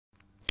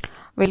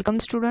Welcome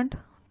student.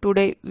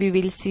 Today we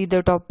will see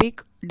the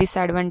topic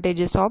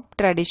disadvantages of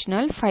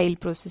traditional file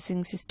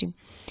processing system.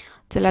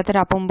 चला तर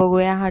आपण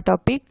बघूया हा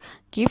टॉपिक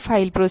की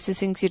फाइल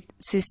प्रोसेसिंग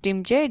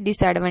सिस्टम चे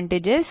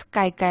डिसएडवांटेजेस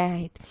काय काय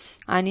आहेत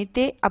आणि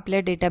ते आपल्या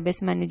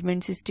डेटाबेस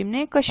मॅनेजमेंट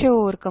सिस्टमने कसे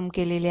ओव्हरकम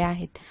केलेले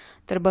आहेत.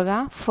 तर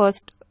बघा,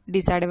 फर्स्ट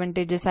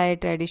डिसएडवांटेजेस आहे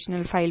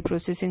ट्रेडिशनल फाइल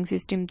प्रोसेसिंग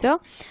सिस्टमचं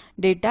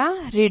डेटा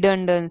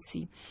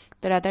रिडंडन्सी.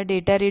 तर आता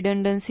डेटा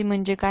रिडंडन्सी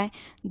म्हणजे काय,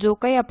 जो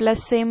काही आपला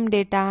सेम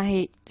डेटा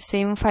आहे,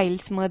 सेम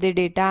फाइल्स मध्ये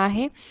डेटा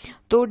आहे,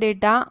 तो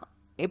डेटा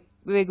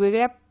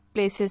वेगवेगळ्या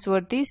प्लेसेस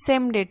वरती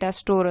सेम डेटा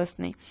स्टोर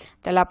असणे,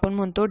 त्याला आपण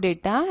म्हणतो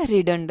डेटा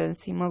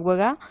रिडंडन्सी. मग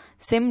बघा,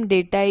 same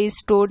data is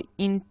stored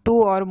in 2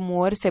 or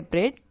more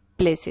separate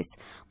places.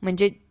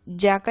 म्हणजे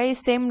ज्या काही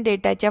सेम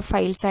डेटाच्या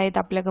फाइल्स आहेत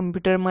आपल्या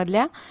कम्प्युटर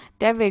मधल्या,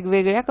 त्या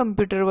वेगवेगळ्या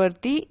कम्प्युटर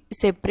वरती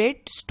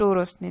सेपरेट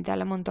स्टोर असणे,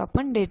 त्याला म्हणतो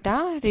आपण डेटा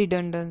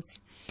रिडंडन्सी.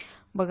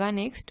 बघा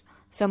next,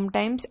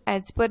 sometimes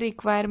as per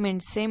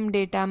requirement same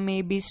data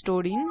may be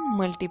stored in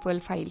multiple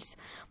files.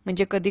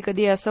 म्हणजे कधी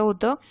कधी असं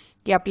होतं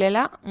की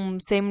आपल्याला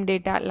सेम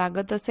डेटा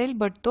लागत असेल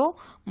बट तो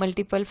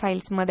मल्टिपल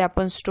फाइल्समध्ये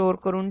आपण स्टोर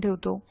करून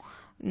ठेवतो.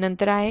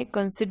 नंतर आहे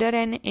consider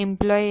an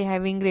employee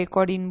having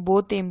record in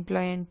both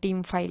employee and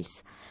team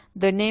files.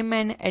 The name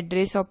and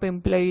address of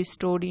employee is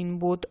stored in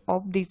both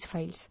of these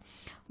files.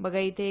 बघा,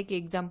 इथे एक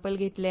एक्झाम्पल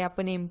घेतलंय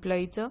आपण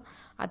एम्प्लॉईचं.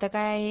 आता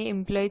काय आहे,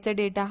 एम्प्लॉईचा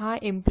डेटा हा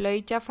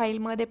एम्प्लॉईच्या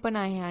फाईलमध्ये पण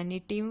आहे आणि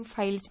टीम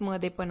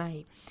फाईल्समध्ये पण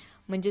आहे.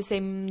 म्हणजे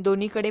सेम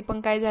दोन्हीकडे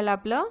पण काय झालं,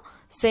 आपलं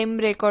सेम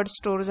रेकॉर्ड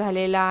स्टोर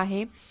झालेला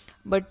आहे.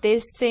 बट ते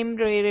सेम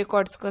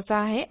रेकॉर्ड्स कसं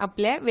आहे,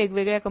 आपल्या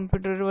वेगवेगळ्या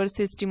कम्प्युटरवर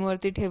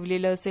सिस्टीमवरती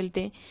ठेवलेलं असेल,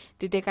 ते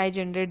तिथे काय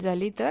जनरेट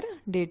झाली, तर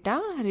डेटा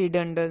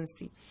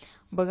रिडंडन्सी.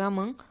 बघा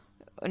मग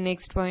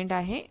नेक्स्ट पॉइंट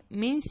आहे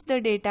means the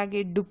data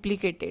gate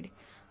duplicated.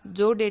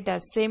 जो डेटा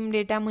सेम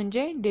डेटा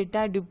म्हणजे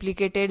डेटा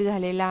डुप्लिकेटेड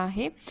झालेला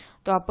आहे,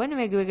 तो आपण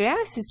वेगवेगळ्या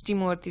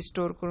सिस्टीमवरती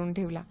स्टोर करून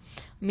ठेवला.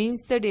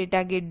 Means the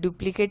data gate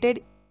duplicated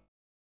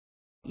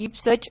if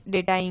such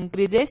data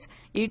increases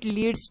it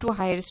leads to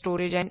hire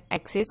storage and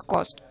access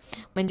cost.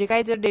 म्हणजे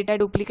काय, जर डेटा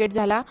डुप्लिकेट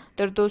झाला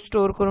तर तो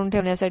स्टोर करून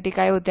ठेवण्यासाठी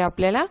काय होते,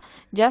 आपल्याला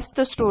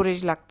जास्त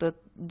स्टोरेज लागतं.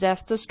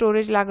 जास्त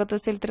स्टोरेज लागत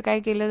असेल तर काय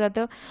केलं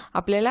जातं,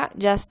 आपल्याला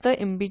जास्त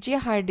MBची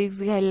हार्ड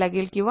डिस्क घ्यायला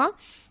लागेल किंवा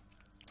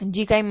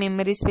जी काही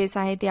मेमरी स्पेस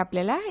आहे ती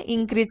आपल्याला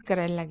इन्क्रीज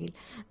करायला लागेल.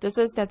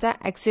 तसंच त्याचा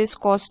ॲक्सेस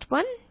कॉस्ट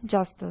पण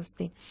जास्त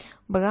असते.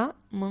 बघा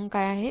मग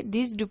काय आहे,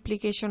 दिस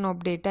duplication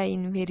of data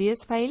in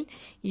various file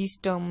is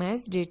term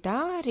as data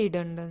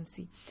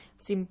रिडंडन्सी.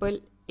 Simple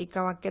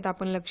एका वाक्यात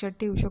आपण लक्षात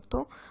ठेवू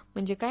शकतो.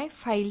 म्हणजे काय,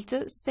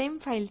 फाईलचं सेम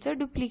फाईलचं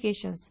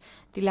डुप्लिकेशन्स,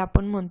 तिला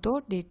आपण म्हणतो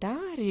data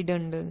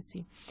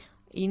रिडंडन्सी.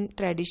 In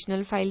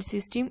traditional file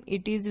system,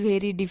 it is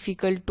very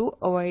difficult to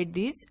avoid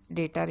this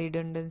data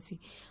redundancy.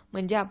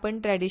 म्हणजे आपण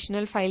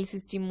ट्रॅडिशनल फाईल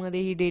सिस्टीम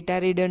मध्ये ही डेटा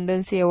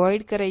रिडंडन्सी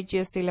अवॉइड करायची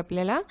असेल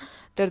आपल्याला,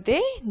 तर ते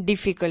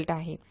डिफिकल्ट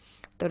आहे.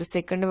 तर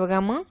सेकंड बघा,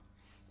 मग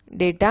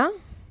डेटा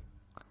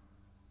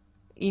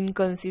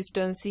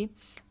इनकन्सिस्टन्सी.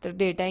 तर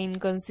डेटा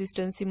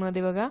इनकन्सिस्टन्सी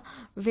मध्ये बघा,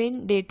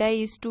 when data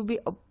is to be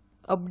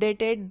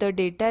updated the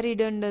data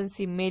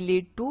रिडंडन्सी may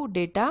lead to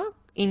data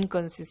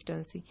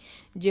inconsistency.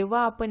 जेव्हा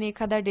आपण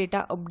एखादा डेटा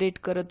अपडेट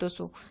करत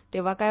असो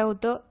तेव्हा काय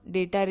होतं,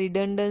 डेटा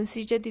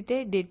रिडंडन्सीच्या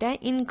तिथे डेटा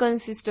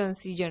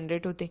इनकन्सिस्टन्सी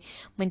जनरेट होते.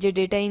 म्हणजे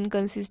डेटा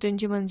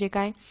इनकन्सिस्टन्सी म्हणजे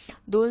काय,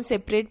 दोन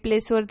सेपरेट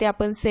प्लेसवरती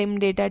आपण सेम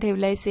डेटा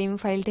ठेवलाय, सेम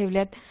फाईल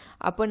ठेवल्यात,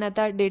 आपण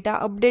आता डेटा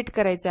अपडेट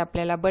करायचा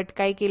आपल्याला, बट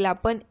काय केलं,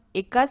 आपण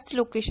एकाच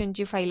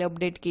लोकेशनची फाईल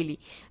अपडेट केली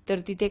तर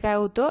तिथे काय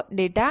होतं,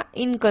 डेटा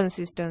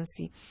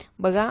इनकन्सिस्टन्सी.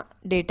 बघा,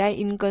 data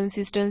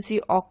inconsistency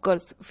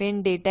occurs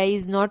when data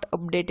is not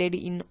updated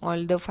in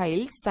all the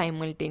files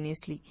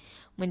simultaneously.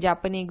 म्हणजे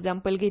आपण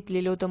एक्झाम्पल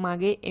घेतलेलं होतं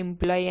मागे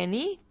एम्प्लॉई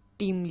आणि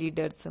टीम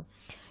लीडरचं.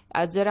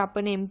 जर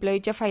आपण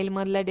एम्प्लॉईच्या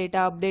फाईलमधला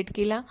डेटा अपडेट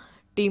केला,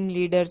 टीम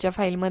लीडरच्या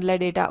फाईलमधला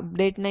डेटा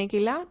अपडेट नाही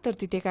केला, तर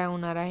तिथे काय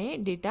होणार आहे,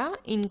 डेटा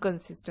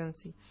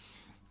इनकन्सिस्टन्सी.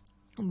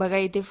 बघा,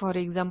 इथे फॉर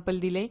एक्झाम्पल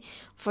दिले.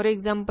 For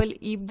example,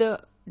 if the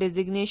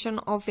designation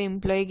of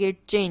employee get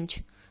change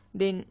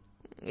then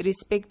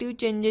respective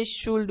changes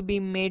should be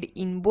made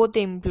in both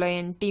employee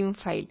and team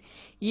file.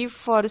 If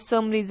for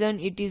some reason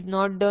it is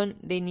not done,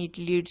 then it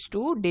leads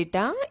to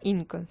data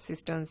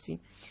inconsistency.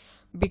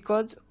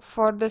 Because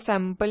for the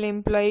sample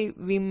employee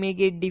we may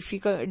get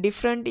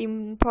different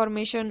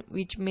information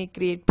which may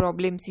create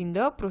problems in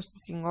the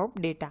processing of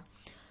data.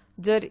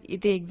 जर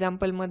इथे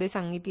example मध्ये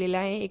सांगितलेलं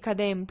आहे,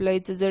 एखाद्या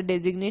एम्प्लॉईचं जर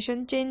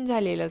designation change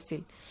झालेलं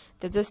असेल,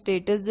 त्याचं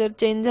स्टेटस जर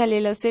चेंज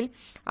झालेलं असेल,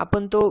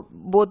 आपण तो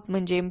बोथ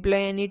म्हणजे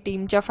एम्प्लॉई आणि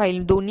टीमच्या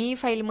फाईल दोन्ही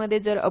फाईलमध्ये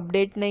जर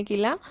अपडेट नाही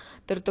केला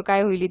तर तो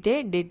काय होईल,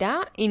 इथे डेटा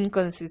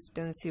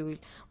इनकन्सिस्टन्सी होईल.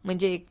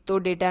 म्हणजे तो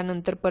डेटा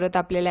नंतर परत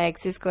आपल्याला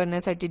ॲक्सेस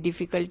करण्यासाठी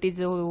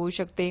डिफिकल्टीज होऊ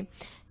शकते,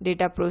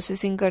 डेटा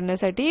प्रोसेसिंग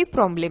करण्यासाठी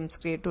प्रॉब्लेम्स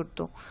क्रिएट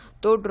होतो.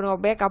 तो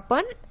ड्रॉबॅक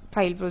आपण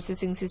फाईल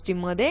प्रोसेसिंग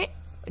सिस्टीममध्ये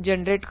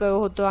जनरेट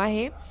होतो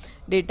आहे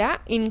डेटा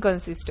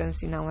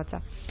इनकन्सिस्टन्सी नावाचा.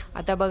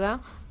 आता बघा,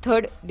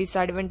 थर्ड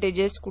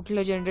डिसएडवांटेजेस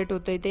कुठलं जनरेट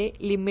होतंय, ते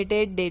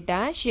limited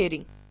data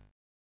sharing.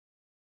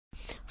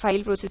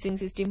 File processing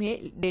system हे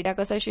डेटा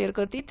कसा शेअर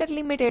करते तर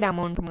लिमिटेड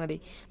अमाऊंटमध्ये.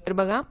 तर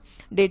बघा,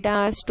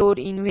 data store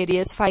in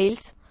various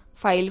files.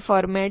 File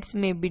formats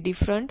may be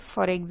different,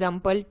 for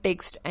example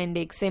text and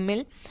XML,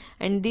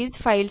 and these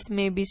files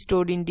may be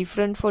stored in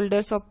different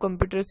folders of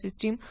computer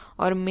system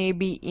or may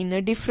be in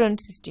a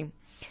different system.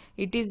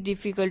 It is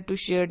difficult to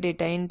share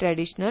data in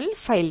traditional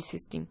file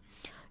system.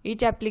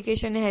 Each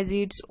application has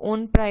its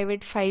own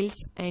private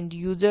files and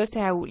users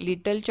have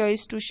little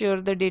choice to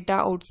share the data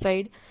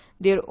outside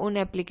their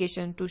own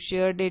application. To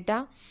share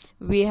data,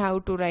 we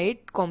have to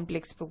write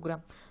complex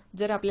program.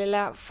 जर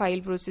आपल्याला file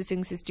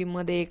processing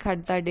सिस्टीममध्ये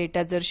एखादा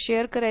data जर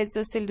share करायचा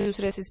असेल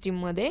दुसऱ्या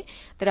सिस्टीममध्ये,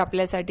 तर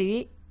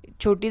आपल्यासाठी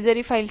छोटी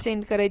जरी फाईल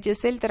सेंड करायची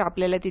असेल तर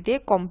आपल्याला तिथे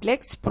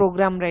कॉम्प्लेक्स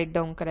प्रोग्राम राईट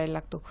डाऊन करायला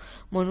लागतो.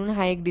 म्हणून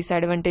हा एक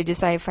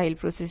डिसएडव्हान्टेजेस आहे फाईल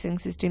प्रोसेसिंग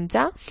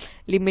सिस्टीमचा,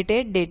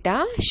 लिमिटेड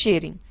डेटा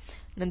शेअरिंग.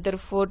 नंतर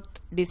फोर्थ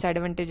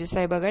डिसएडव्हान्टेजेस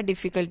आहे बघा,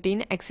 difficulty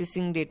in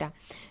ॲक्सेसिंग data.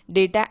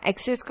 Data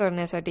access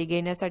करण्यासाठी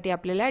घेण्यासाठी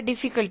आपल्याला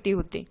डिफिकल्टी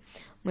होते.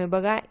 मग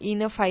बघा,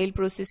 in a file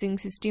processing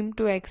system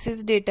to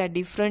access data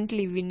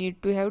differently we need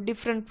to have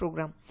different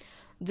programme.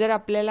 जर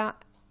आपल्याला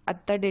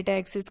आत्ता डेटा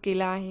ॲक्सेस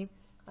केला आहे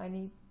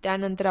आणि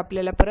त्यानंतर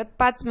आपल्याला परत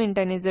 5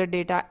 मिनिटांनी जर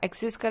डेटा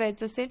ॲक्सेस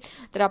करायचा असेल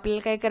तर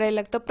आपल्याला काय करायला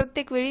लागतं,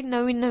 प्रत्येक वेळी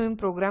नवीन नवीन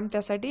प्रोग्राम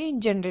त्यासाठी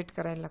जनरेट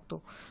करायला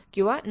लागतो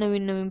किंवा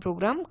नवीन नवीन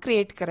प्रोग्राम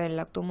क्रिएट करायला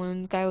लागतो.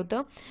 म्हणून काय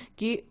होतं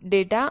की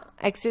डेटा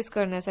ॲक्सेस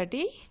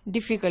करण्यासाठी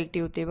डिफिकल्टी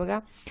होते. बघा,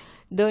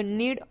 the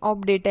need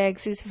of data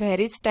access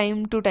varies time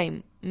to time,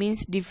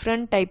 means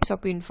different types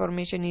of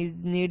information is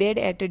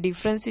needed at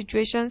different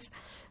situations.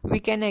 We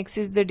can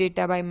access the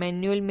data by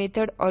manual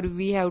method or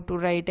we have to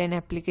write an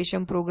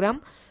application program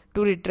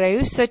to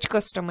retrieve such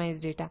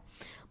customized data.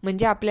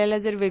 म्हणजे आपल्याला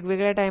जर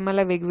वेगवेगळ्या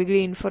टायमाला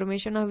वेगवेगळी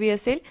information हवी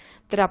असेल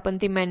तर आपण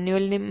ती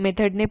मॅन्युअल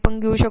मेथडने पण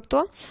घेऊ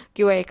शकतो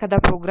किंवा एखादा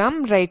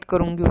प्रोग्राम राईट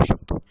करून घेऊ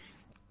शकतो.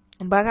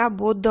 बघा,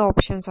 both the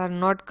options R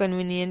not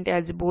convenient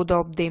as both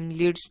of them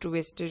leads to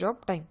wastage of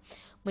time.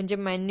 म्हणजे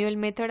मॅन्युअल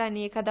मेथड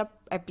आणि एखादा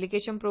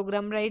ॲप्लिकेशन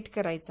प्रोग्राम राईट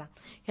करायचा,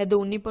 ह्या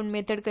दोन्ही पण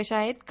मेथड कशा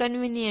आहेत,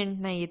 कन्व्हिनियंट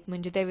नाही आहेत,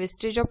 म्हणजे त्या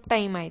वेस्टेज ऑफ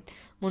टाइम आहेत.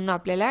 म्हणून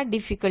आपल्याला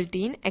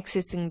डिफिकल्टी इन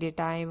ॲक्सेसिंग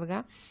डेटा आहे.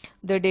 बघा,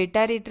 the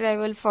data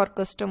रिट्रायवल for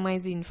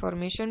customise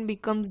information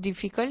becomes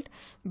difficult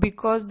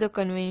because the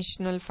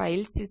conventional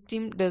file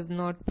system does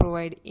not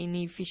provide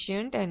any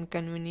efficient and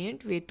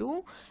convenient way to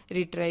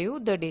retrieve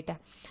the data.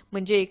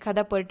 म्हणजे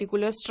एखादा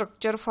पर्टिक्युलर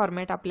स्ट्रक्चर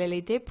फॉर्मॅट आपल्याला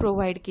इथे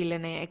provide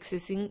केलं नाही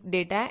ॲक्सेसिंग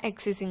data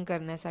ॲक्सेसिंग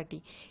करण्यासाठी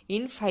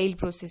in file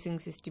processing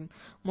system.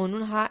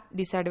 म्हणून हा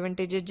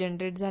disadvantages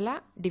generate झाला,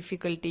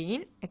 difficulty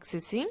in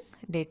ॲक्सेसिंग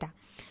data.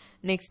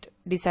 Next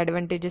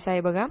disadvantages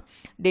आहे बघा,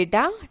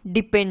 डेटा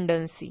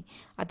डिपेंडन्सी.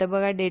 आता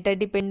बघा, डेटा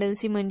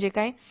डिपेंडन्सी म्हणजे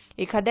काय,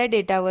 एखाद्या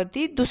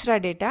डेटावरती दुसरा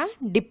डेटा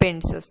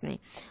डिपेंड्स असणे.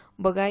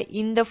 बघा,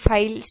 in the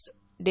files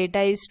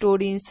data is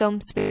stored in some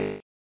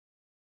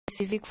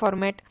specific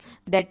format,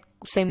 that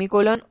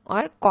semicolon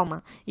or comma.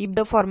 If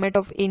the format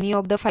of any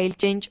of the file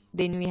change,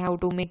 then we have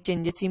to make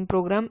changes in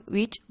program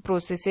which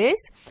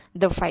processes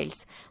the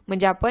files.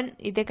 म्हणजे आपण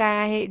इथे काय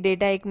आहे,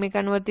 data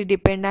एकमेकांवरती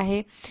depend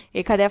आहे.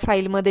 एखाद्या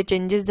फाईलमध्ये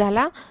changes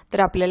झाला तर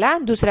आपल्याला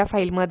दुसऱ्या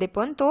फाईलमध्ये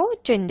पण तो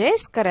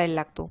चेंजेस करायला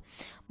लागतो.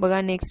 बघा,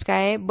 नेक्स्ट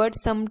काय आहे, but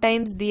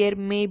sometimes there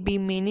may be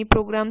many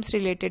programs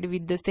related with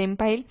the same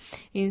file.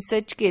 In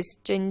such case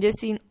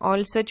changes in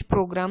all such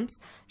programs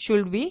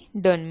should be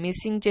done.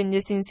 Missing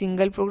changes in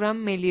single programme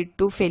may lead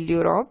to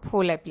failure of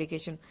hole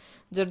application.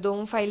 जर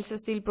 2 files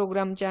असतील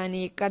प्रोग्रामच्या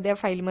आणि एखाद्या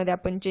फाईलमध्ये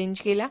आपण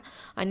change केला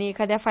आणि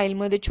एखाद्या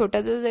फाईलमध्ये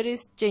छोटासा जरी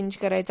चेंज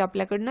करायचा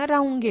आपल्याकडनं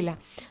राहून गेला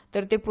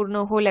तर ते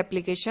पूर्ण होल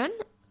ॲप्लिकेशन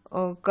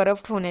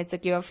करप्ट होण्याचं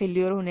किंवा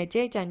फेल्युअर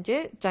होण्याचे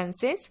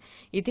चान्सेस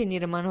इथे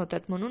निर्माण होतात.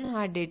 म्हणून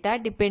हा डेटा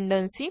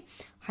डिपेंडन्सी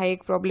हा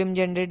एक प्रॉब्लेम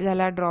जनरेट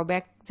झाला,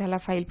 ड्रॉबॅक झाला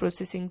फाईल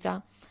प्रोसेसिंगचा.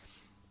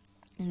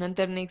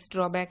 नंतर नेक्स्ट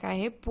ड्रॉबॅक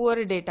आहे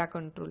पुअर डेटा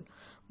कंट्रोल.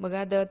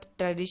 बघा, the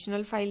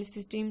traditional file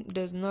system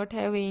does not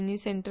have any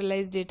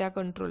centralise data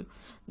control.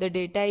 The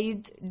data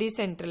is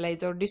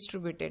decentralise or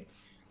distributed.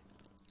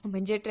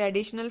 म्हणजे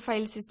ट्रॅडिशनल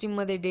फाईल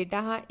सिस्टीममध्ये डेटा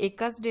हा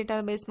एकाच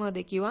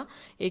डेटाबेसमध्ये किंवा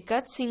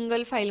एकाच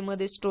सिंगल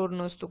फाईलमध्ये स्टोअर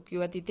नसतो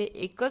किंवा तिथे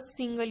एकच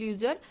सिंगल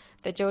युजर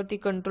त्याच्यावरती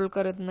कंट्रोल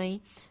करत नाही.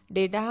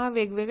 डेटा हा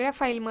वेगवेगळ्या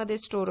फाईलमध्ये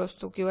स्टोअर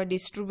असतो किंवा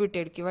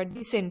डिस्ट्रीब्युटेड किंवा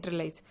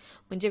डिसेंट्रलाइज,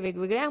 म्हणजे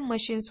वेगवेगळ्या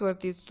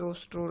मशीन्सवरती तो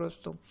स्टोअर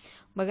असतो.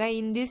 बघा,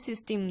 in this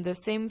system the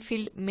same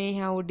field may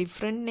have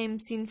different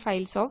names in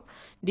files of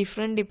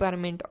different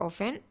department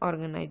of N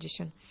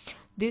organisation.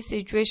 This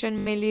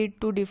situation may lead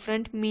to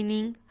different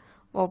meaning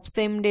of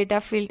same data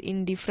field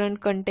in different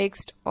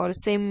context or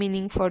same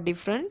meaning for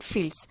different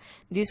fields.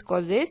 This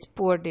causes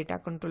poor data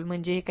control.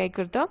 म्हणजे हे काय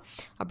करतं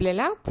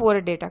आपल्याला poor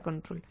data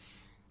control.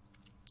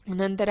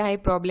 नंतर आहे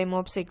problem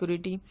of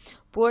security.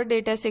 Poor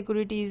data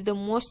security is the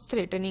most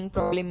threatening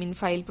problem in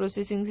file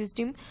processing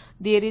system.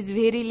 There is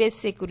very less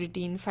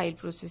security in file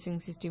processing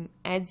system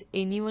as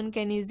anyone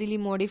can easily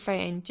modify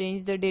and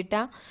change the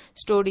data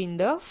stored in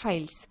the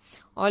files.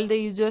 All the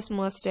users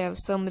must have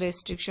some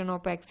restriction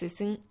of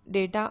accessing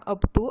data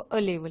up to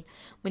a level.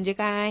 म्हणजे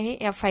काय आहे,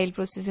 या file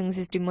processing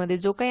system मध्ये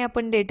जो काही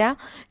आपण data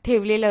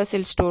ठेवलेला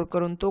असेल स्टोअर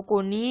करून तो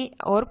कोणी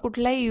और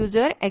कुठलाही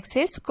युजर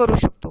ऍक्सेस करू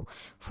शकतो.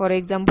 फॉर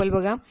एक्झाम्पल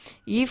बघा,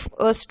 if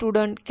a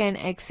student can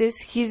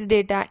access his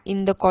data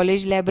in the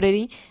college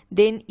library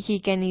then he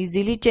can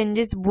easily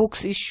changes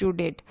books issue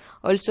date.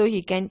 Also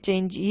he can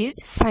change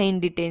his fine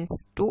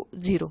details to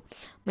 0.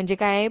 म्हणजे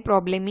काय आहे,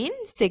 problem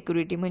in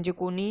security. म्हणजे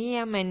कोणीही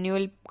या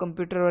manual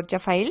कम्प्युटरवरच्या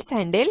files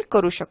handle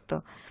करू शकतं.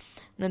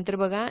 नंतर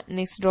बघा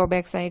नेक्स्ट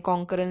ड्रॉबॅक्स आहे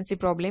कॉन्करन्सी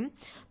प्रॉब्लेम.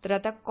 तर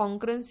आता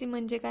कॉन्करन्सी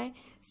म्हणजे काय,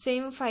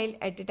 सेम फाईल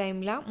ॲट अ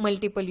टाइमला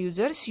मल्टिपल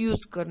युजर्स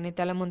यूज करणे,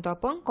 त्याला म्हणतो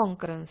आपण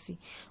कॉन्करन्सी.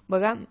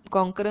 बघा,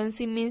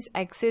 कॉन्करन्सी means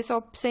excess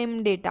of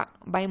same data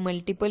bye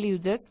multiple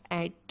users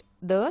at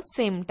the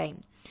same time.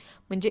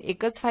 म्हणजे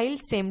एकच फाईल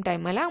सेम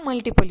टाइमला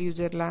मल्टिपल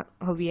युजरला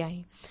हवी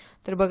आहे.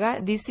 तर बघा,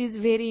 दिस is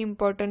very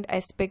important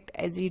aspect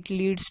as it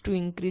leads to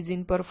increase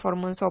in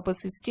performance of a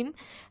system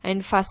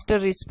and faster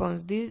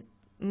response. This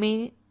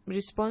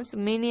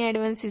many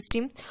advanced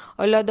systems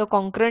allow the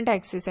concurrent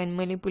access and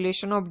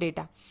manipulation of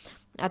data.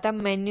 आता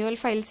manual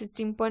file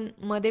system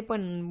मध्ये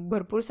पण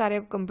भरपूर सारे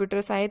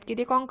computers आहेत की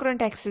ते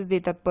concurrent access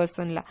देतात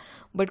पर्सनला.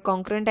 But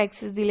concurrent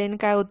access दिल्याने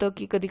काय होतं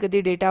की कधी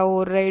कधी डेटा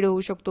ओव्हरराईड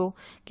होऊ शकतो,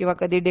 किंवा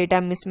कधी डेटा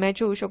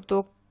मिसमॅच होऊ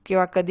शकतो,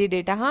 किंवा कधी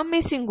डेटा हा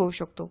मिसिंग होऊ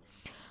शकतो.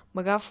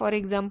 बघा, for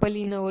example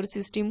in our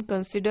system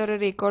consider a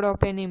record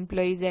of an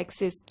employee is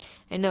ॲक्सेस्ड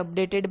and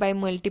updated bye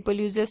multiple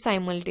users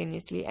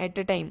simultaneously at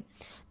a time.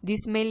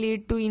 This may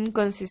lead to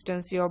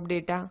inconsistency of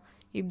data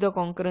if the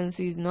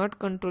concurrency is not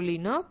controlled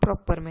in a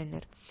proper manner.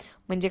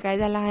 म्हणजे काय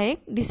झाला, हा एक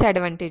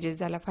disadvantages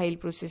झाला file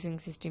processing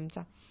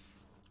सिस्टीमचा.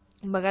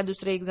 बघा,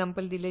 दुसरं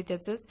example दिलंय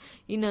त्याचंच.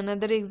 In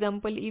another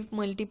example, if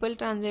multiple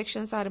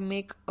transactions R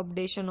make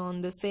updation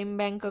on the same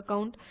bank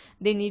account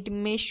then it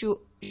may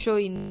show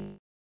in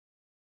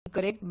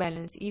correct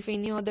balance if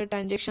any other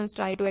transactions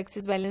try to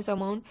access balance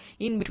amount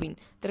in between.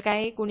 तर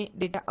काय, कोणी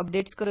data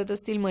updates करत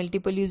असतील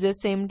multiple user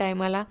same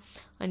टाइमला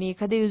आणि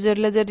एखाद्या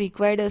युजरला जर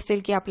रिक्वायर्ड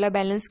असेल की आपला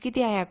बॅलन्स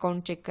किती आहे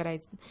अकाउंट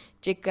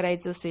चेक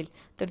करायचं असेल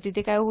तर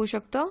तिथे काय होऊ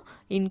शकतं,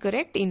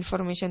 इनकरेक्ट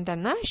इन्फॉर्मेशन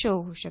त्यांना शो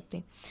होऊ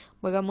शकते.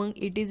 बघा, मग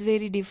it is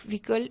very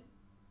difficult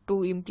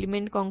to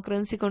implement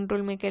concurrency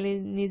control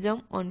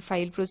mechanism on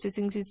file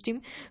processing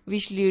system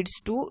which leads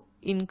to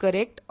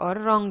incorrect or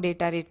wrong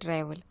data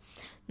retrieval.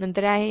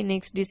 नंतर आहे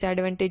next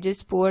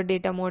disadvantages poor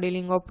data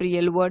modelling of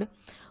real world.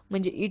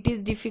 म्हणजे it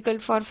is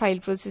difficult for file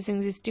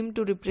processing system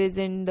to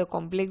represent the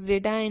complex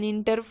data and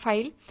inter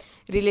file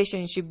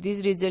relationship.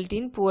 This result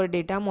in poor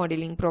data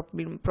modelling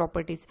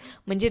properties.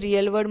 म्हणजे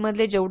real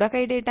वर्ल्डमधले जेवढा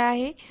काही data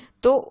आहे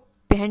तो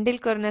handle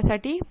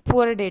करण्यासाठी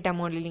poor data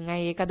modelling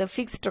आहे, एखादं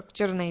fix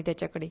structure नाही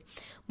त्याच्याकडे.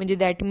 म्हणजे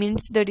that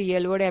means the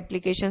real world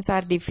applications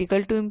R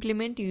difficult to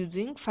implement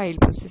using file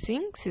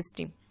processing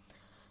system.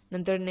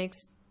 नंतर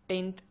next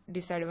 10th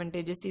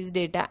disadvantages is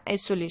data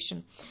isolation.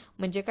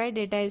 म्हणजे काय,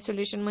 डेटा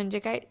आयसोलेशन म्हणजे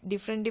काय,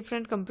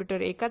 डिफरंट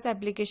कम्प्युटर एकाच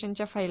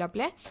ॲप्लिकेशनच्या फाईल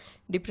आपल्या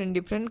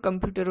डिफरंट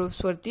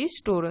कम्प्युटर्सवरती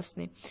स्टोअर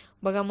असणे.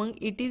 बघा, मग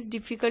it is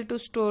difficult to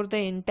store the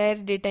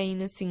entire data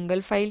in a single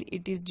file.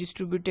 It is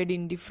distributed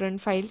in different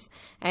files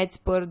as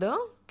per the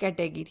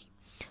category.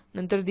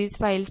 नंतर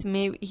these files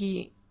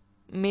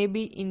may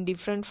be in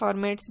different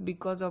formats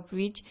because of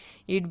which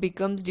it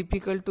becomes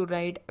difficult to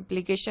write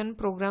application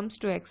programs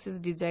to access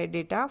desired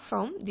data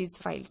from these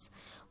files.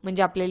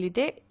 म्हणजे आपल्याला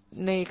इथे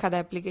एखादा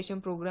application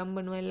programme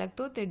बनवायला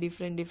लागतो ते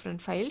different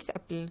files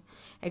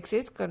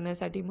access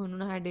करण्यासाठी.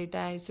 म्हणून हा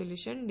डेटा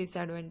आयसोलेशन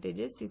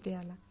डिसएडव्हान्टेजेस इथे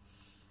आला.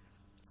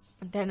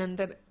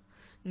 त्यानंतर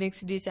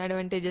नेक्स्ट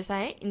डिसएडव्हान्टेजेस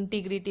आहे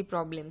इंटिग्रिटी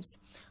प्रॉब्लेम्स.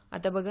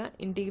 आता बघा,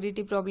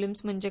 इंटिग्रिटी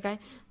प्रॉब्लेम्स म्हणजे काय,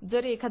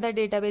 जर एखादा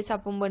डेटाबेस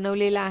आपण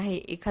बनवलेला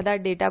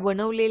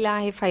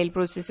आहे फाईल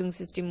प्रोसेसिंग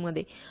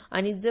सिस्टीममध्ये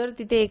आणि जर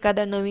तिथे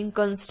एखादा नवीन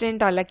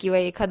कन्स्ट्रेंट आला किंवा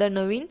एखादा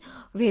नवीन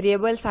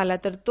व्हेरिएबल्स आला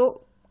तर तो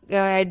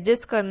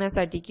ॲडजस्ट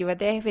करण्यासाठी किंवा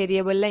त्या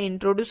व्हेरिएबलला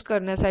इंट्रोड्यूस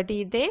करण्यासाठी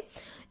इथे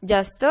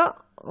जास्त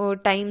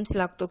टाइम्स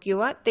लागतो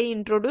किंवा ते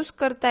इंट्रोड्यूस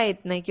करता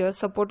येत नाही किंवा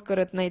सपोर्ट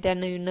करत नाही त्या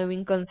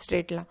नवीन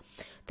कन्स्ट्रेंटला.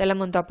 त्याला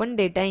म्हणतो आपण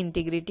डेटा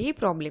इंटिग्रिटी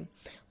प्रॉब्लेम.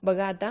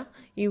 बघा, आता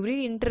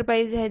every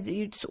enterprise has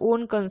its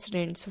own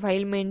constraints.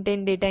 File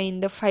maintain data in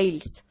the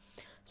files.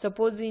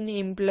 Suppose in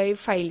employee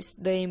files,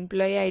 the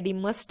employee ID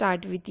must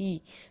start with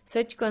E.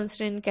 Such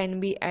constraint can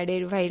be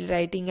added while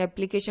writing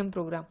application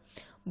program.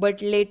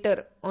 But later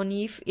on,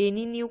 if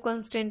any new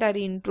constraint are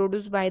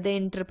introduced by the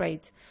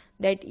enterprise,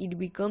 that it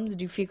becomes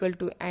difficult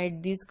to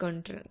add these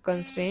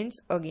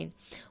constraints again.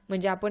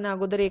 म्हणजे आपण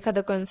अगोदर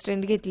एखादा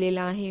constraint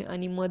घेतलेला आहे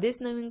आणि मध्येच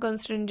नवीन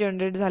constraint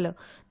generate झालं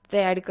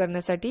ते ॲड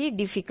करण्यासाठी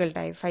डिफिकल्ट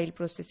आहे फाईल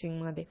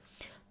प्रोसेसिंगमध्ये.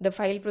 The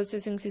file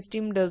processing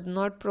system does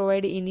not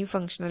provide any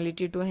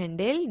functionality to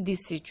handle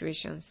these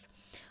situations.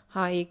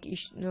 हा एक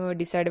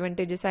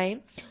डिसएडव्हान्टेजेस आहे.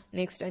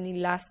 नेक्स्ट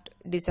आणि लास्ट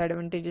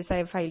डिसएडव्हान्टेजेस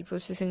आहे फाईल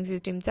प्रोसेसिंग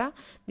सिस्टीमचा.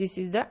 दिस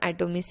इज द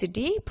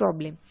ॲटोमिसिटी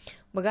प्रॉब्लेम.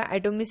 बघा,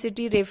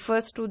 ॲटोमिसिटी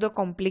refers to the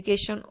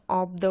complication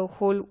of the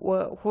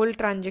hole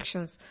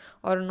transactions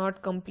or not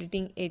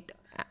completing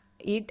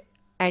it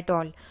at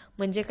all.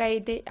 म्हणजे काय,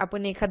 इथे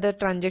आपण एखादं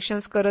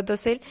ट्रान्झॅक्शन्स करत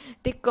असेल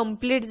ते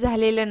कम्प्लीट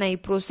झालेलं नाही,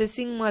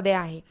 प्रोसेसिंगमध्ये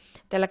आहे,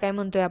 त्याला काय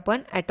म्हणतोय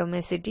आपण,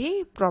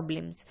 ॲटोमिसिटी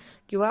प्रॉब्लेम्स.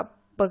 किंवा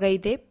बघा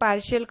इथे,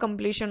 partial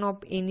completion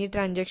of any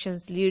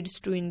transactions leads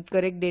to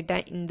incorrect data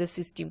in the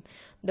system.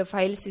 The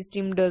file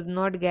system does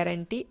not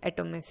guarantee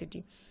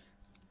ॲटोमिसिटी.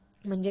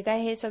 म्हणजे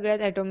काय, हे सगळ्यात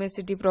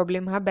ॲटोमिसिटी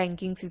प्रॉब्लेम हा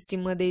बँकिंग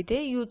सिस्टीममध्ये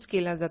इथे यूज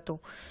केला जातो.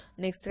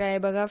 नेक्स्ट काय आहे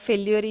बघा,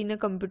 failure in a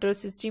computer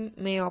system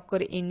may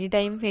occur any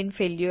time when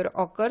failure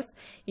occurs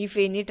if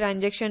any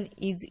transaction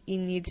is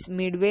in its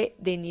Midway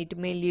then it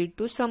may lead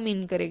to some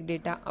incorrect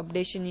data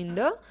updation in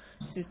the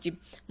system.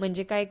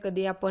 म्हणजे काय,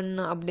 कधी आपण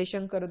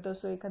updation करत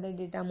असतो एखाद्या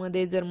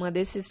डेटामध्ये, जर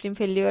मध्ये सिस्टीम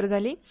फेल्युअर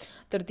झाली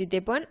तर तिथे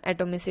पण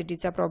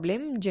ॲटोमिसिटीचा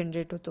प्रॉब्लेम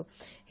जनरेट होतो.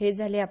 हे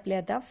झाले आपले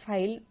आता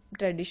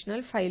ट्रॅडिशनल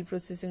फाईल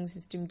प्रोसेसिंग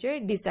सिस्टीमचे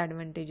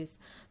डिसएडव्हान्टेजेस.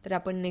 तर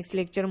आपण नेक्स्ट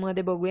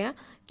लेक्चरमध्ये बघूया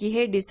की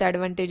हे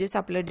डिसएडव्हान्टेजेस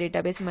आपलं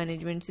डेटाबेस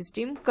मॅनेजमेंट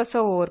सिस्टीम कसं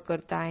ओव्हर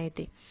करता आहे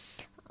ते.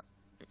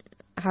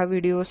 हा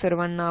व्हिडिओ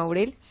सर्वांना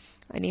आवडेल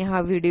आणि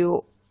हा व्हिडिओ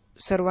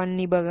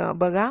सर्वांनी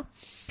बघा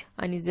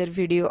आणि जर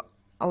व्हिडिओ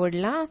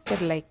आवडला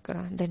तर लाईक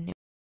करा. धन्यवाद.